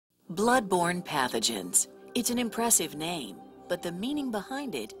Bloodborne pathogens. It's an impressive name, but the meaning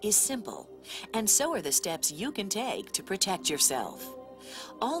behind it is simple, and so are the steps you can take to protect yourself.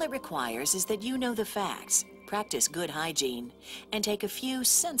 All it requires is that you know the facts, practice good hygiene, and take a few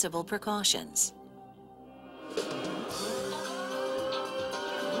sensible precautions.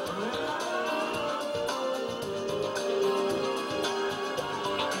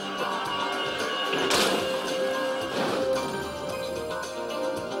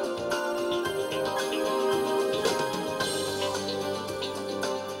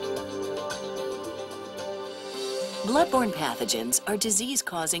 Bloodborne pathogens are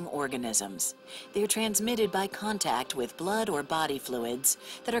disease-causing organisms. They're transmitted by contact with blood or body fluids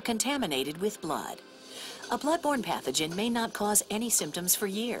that are contaminated with blood. A bloodborne pathogen may not cause any symptoms for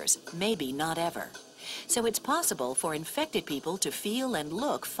years, maybe not ever. So it's possible for infected people to feel and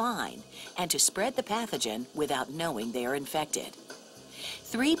look fine and to spread the pathogen without knowing they are infected.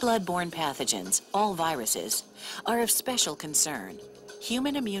 3 bloodborne pathogens, all viruses, are of special concern: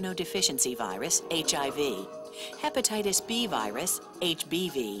 human immunodeficiency virus, HIV, hepatitis B virus,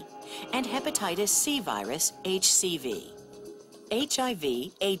 HBV, and hepatitis C virus, HCV. HIV,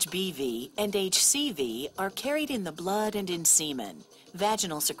 HBV, and HCV are carried in the blood and in semen,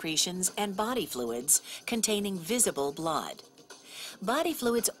 vaginal secretions, and body fluids containing visible blood. Body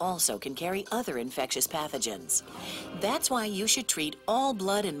fluids also can carry other infectious pathogens. That's why you should treat all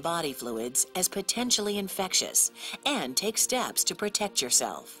blood and body fluids as potentially infectious and take steps to protect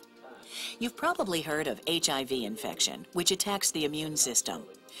yourself. You've probably heard of HIV infection, which attacks the immune system.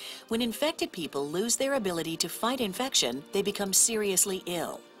 When infected people lose their ability to fight infection, they become seriously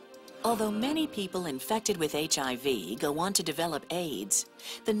ill. Although many people infected with HIV go on to develop AIDS,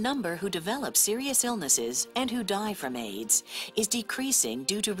 the number who develop serious illnesses and who die from AIDS is decreasing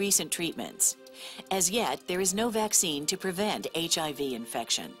due to recent treatments. As yet, there is no vaccine to prevent HIV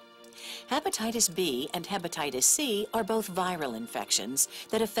infection. Hepatitis B and hepatitis C are both viral infections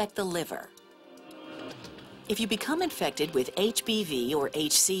that affect the liver. If you become infected with HBV or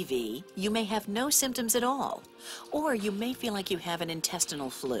HCV, you may have no symptoms at all, or you may feel like you have an intestinal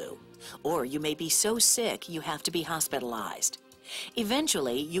flu, or you may be so sick you have to be hospitalized.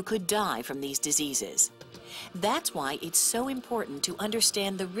 Eventually, you could die from these diseases. That's why it's so important to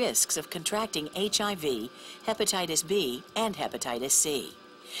understand the risks of contracting HIV, hepatitis B, and hepatitis C.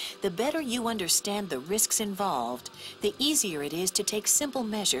 The better you understand the risks involved, the easier it is to take simple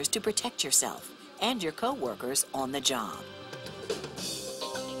measures to protect yourself and your co-workers on the job.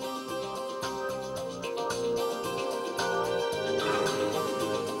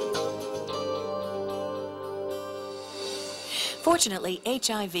 Fortunately,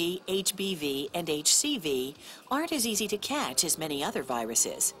 HIV, HBV, and HCV aren't as easy to catch as many other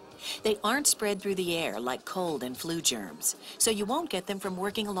viruses. They aren't spread through the air like cold and flu germs, so you won't get them from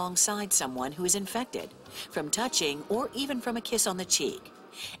working alongside someone who is infected, from touching, or even from a kiss on the cheek.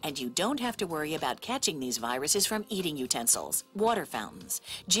 And you don't have to worry about catching these viruses from eating utensils, water fountains,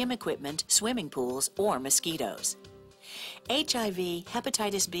 gym equipment, swimming pools, or mosquitoes. HIV,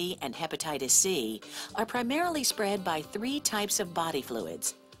 hepatitis B, and hepatitis C are primarily spread by 3 types of body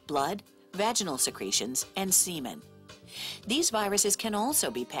fluids: blood, vaginal secretions, and semen. These viruses can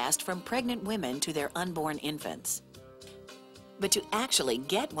also be passed from pregnant women to their unborn infants. But to actually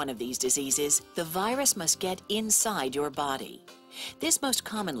get one of these diseases, the virus must get inside your body. This most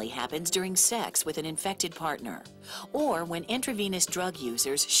commonly happens during sex with an infected partner, or when intravenous drug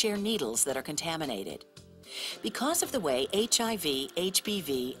users share needles that are contaminated. Because of the way HIV,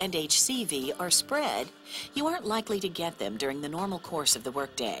 HBV, and HCV are spread, you aren't likely to get them during the normal course of the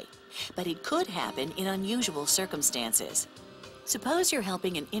workday. But it could happen in unusual circumstances. Suppose you're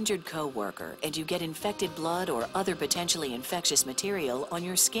helping an injured co-worker and you get infected blood or other potentially infectious material on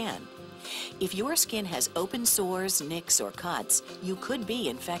your skin. If your skin has open sores, nicks, or cuts, you could be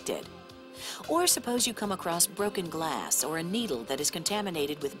infected. Or suppose you come across broken glass or a needle that is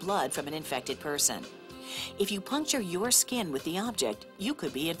contaminated with blood from an infected person. If you puncture your skin with the object, you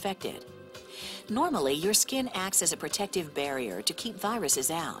could be infected. Normally, your skin acts as a protective barrier to keep viruses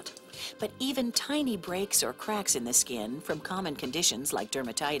out. But even tiny breaks or cracks in the skin from common conditions like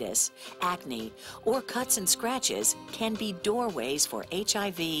dermatitis, acne, or cuts and scratches can be doorways for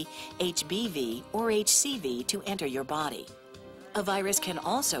HIV, HBV, or HCV to enter your body. A virus can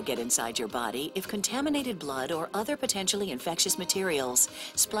also get inside your body if contaminated blood or other potentially infectious materials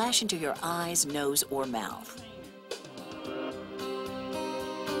splash into your eyes, nose, or mouth.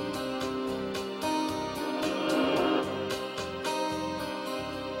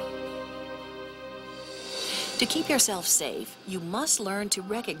 To keep yourself safe, you must learn to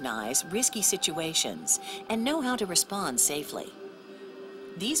recognize risky situations and know how to respond safely.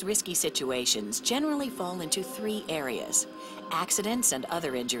 These risky situations generally fall into 3 areas: accidents and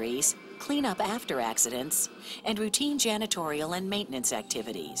other injuries, cleanup after accidents, and routine janitorial and maintenance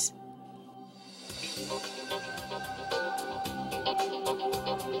activities.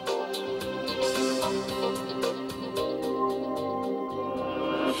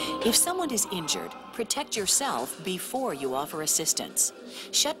 If someone is injured, protect yourself before you offer assistance.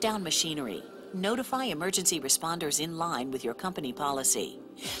 Shut down machinery. Notify emergency responders in line with your company policy.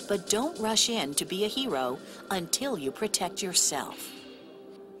 But don't rush in to be a hero until you protect yourself.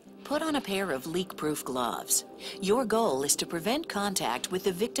 Put on a pair of leak-proof gloves. Your goal is to prevent contact with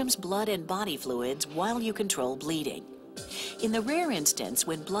the victim's blood and body fluids while you control bleeding. In the rare instance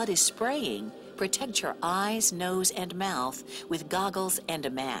when blood is spraying, protect your eyes, nose, and mouth with goggles and a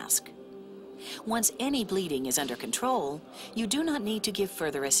mask. Once any bleeding is under control, you do not need to give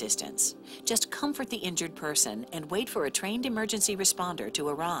further assistance. Just comfort the injured person and wait for a trained emergency responder to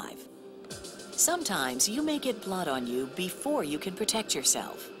arrive. Sometimes you may get blood on you before you can protect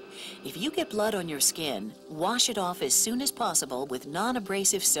yourself. If you get blood on your skin, wash it off as soon as possible with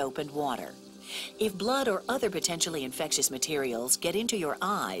non-abrasive soap and water. If blood or other potentially infectious materials get into your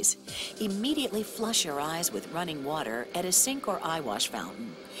eyes, immediately flush your eyes with running water at a sink or eye wash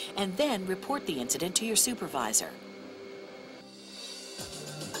fountain, and then report the incident to your supervisor.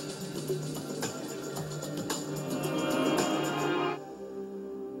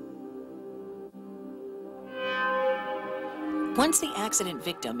 Once the accident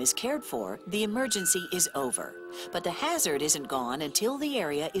victim is cared for, the emergency is over. But the hazard isn't gone until the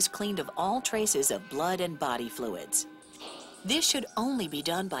area is cleaned of all traces of blood and body fluids. This should only be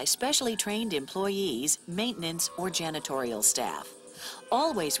done by specially trained employees, maintenance, or janitorial staff.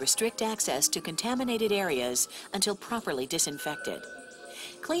 Always restrict access to contaminated areas until properly disinfected.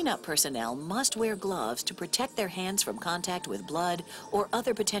 Cleanup personnel must wear gloves to protect their hands from contact with blood or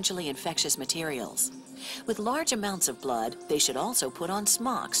other potentially infectious materials. With large amounts of blood, they should also put on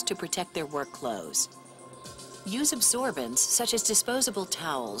smocks to protect their work clothes. Use absorbents such as disposable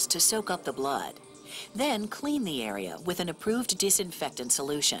towels to soak up the blood. Then clean the area with an approved disinfectant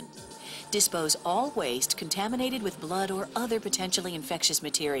solution. Dispose all waste contaminated with blood or other potentially infectious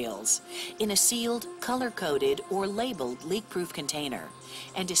materials in a sealed, color-coded, or labeled leak-proof container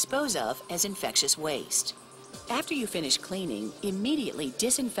and dispose of as infectious waste. After you finish cleaning, immediately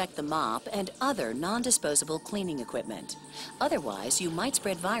disinfect the mop and other non-disposable cleaning equipment. Otherwise, you might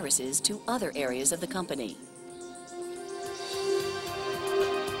spread viruses to other areas of the company.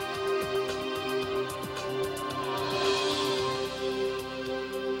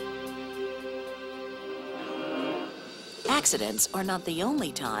 Accidents are not the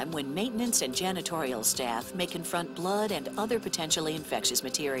only time when maintenance and janitorial staff may confront blood and other potentially infectious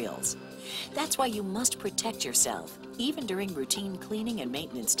materials. That's why you must protect yourself, even during routine cleaning and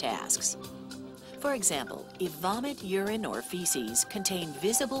maintenance tasks. For example, if vomit, urine, or feces contain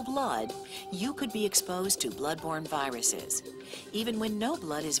visible blood, you could be exposed to bloodborne viruses. Even when no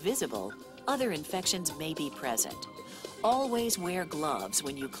blood is visible, other infections may be present. Always wear gloves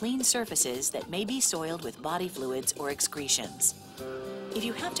when you clean surfaces that may be soiled with body fluids or excretions. If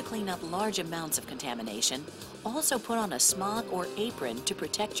you have to clean up large amounts of contamination, also put on a smock or apron to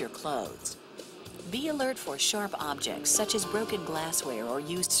protect your clothes. Be alert for sharp objects such as broken glassware or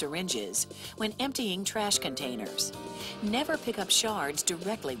used syringes when emptying trash containers. Never pick up shards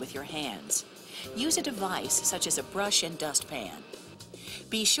directly with your hands. Use a device such as a brush and dustpan.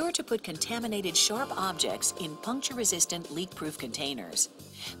 Be sure to put contaminated sharp objects in puncture-resistant leak-proof containers.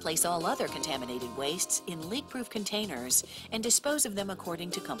 Place all other contaminated wastes in leak-proof containers and dispose of them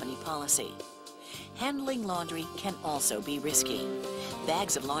according to company policy. Handling laundry can also be risky.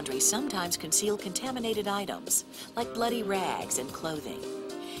 Bags of laundry sometimes conceal contaminated items, like bloody rags and clothing.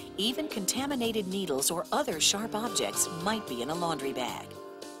 Even contaminated needles or other sharp objects might be in a laundry bag.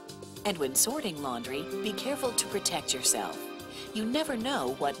 And when sorting laundry, be careful to protect yourself. You never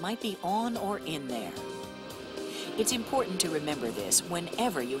know what might be on or in there. It's important to remember this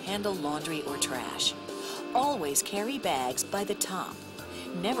whenever you handle laundry or trash. Always carry bags by the top.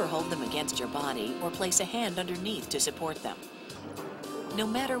 Never hold them against your body or place a hand underneath to support them. No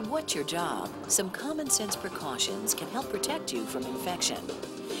matter what your job, some common sense precautions can help protect you from infection.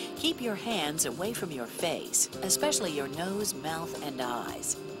 Keep your hands away from your face, especially your nose, mouth, and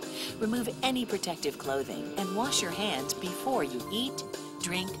eyes. Remove any protective clothing and wash your hands before you eat,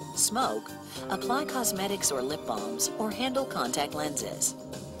 drink, smoke, apply cosmetics or lip balms, or handle contact lenses.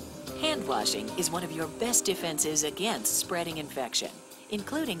 Hand washing is one of your best defenses against spreading infection,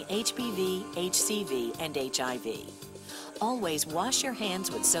 including HPV, HCV, and HIV. Always wash your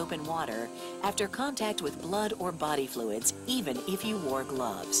hands with soap and water after contact with blood or body fluids, even if you wore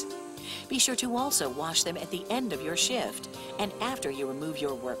gloves. Be sure to also wash them at the end of your shift and after you remove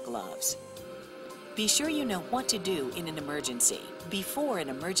your work gloves. Be sure you know what to do in an emergency before an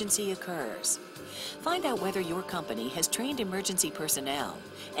emergency occurs. Find out whether your company has trained emergency personnel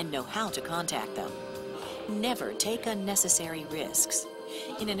and know how to contact them. Never take unnecessary risks.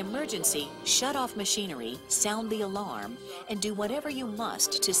 In an emergency, shut off machinery, sound the alarm, and do whatever you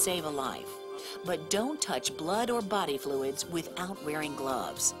must to save a life. But don't touch blood or body fluids without wearing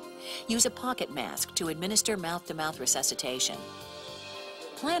gloves. Use a pocket mask to administer mouth-to-mouth resuscitation.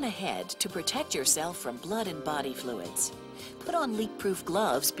 Plan ahead to protect yourself from blood and body fluids. Put on leak-proof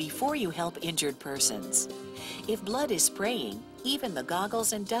gloves before you help injured persons. If blood is spraying, even the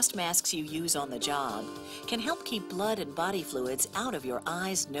goggles and dust masks you use on the job can help keep blood and body fluids out of your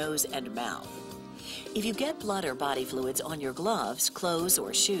eyes, nose, and mouth. If you get blood or body fluids on your gloves, clothes,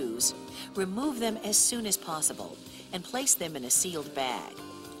 or shoes, remove them as soon as possible and place them in a sealed bag.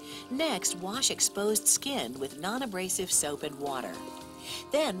 Next, wash exposed skin with non-abrasive soap and water.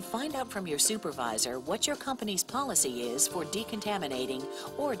 Then find out from your supervisor what your company's policy is for decontaminating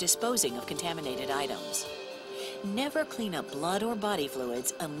or disposing of contaminated items. Never clean up blood or body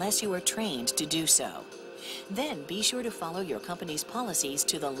fluids unless you are trained to do so. Then be sure to follow your company's policies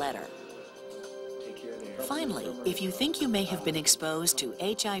to the letter. Finally, if you think you may have been exposed to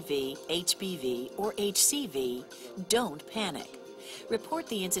HIV, HBV, or HCV, don't panic. Report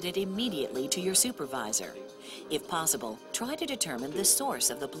the incident immediately to your supervisor. If possible, try to determine the source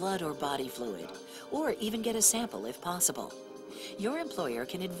of the blood or body fluid, or even get a sample if possible. Your employer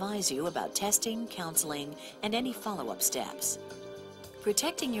can advise you about testing, counseling, and any follow-up steps.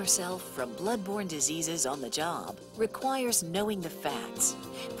 Protecting yourself from bloodborne diseases on the job requires knowing the facts,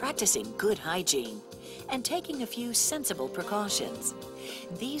 practicing good hygiene, and taking a few sensible precautions.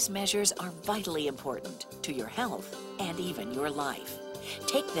 These measures are vitally important to your health and even your life.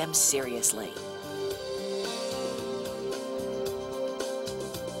 Take them seriously.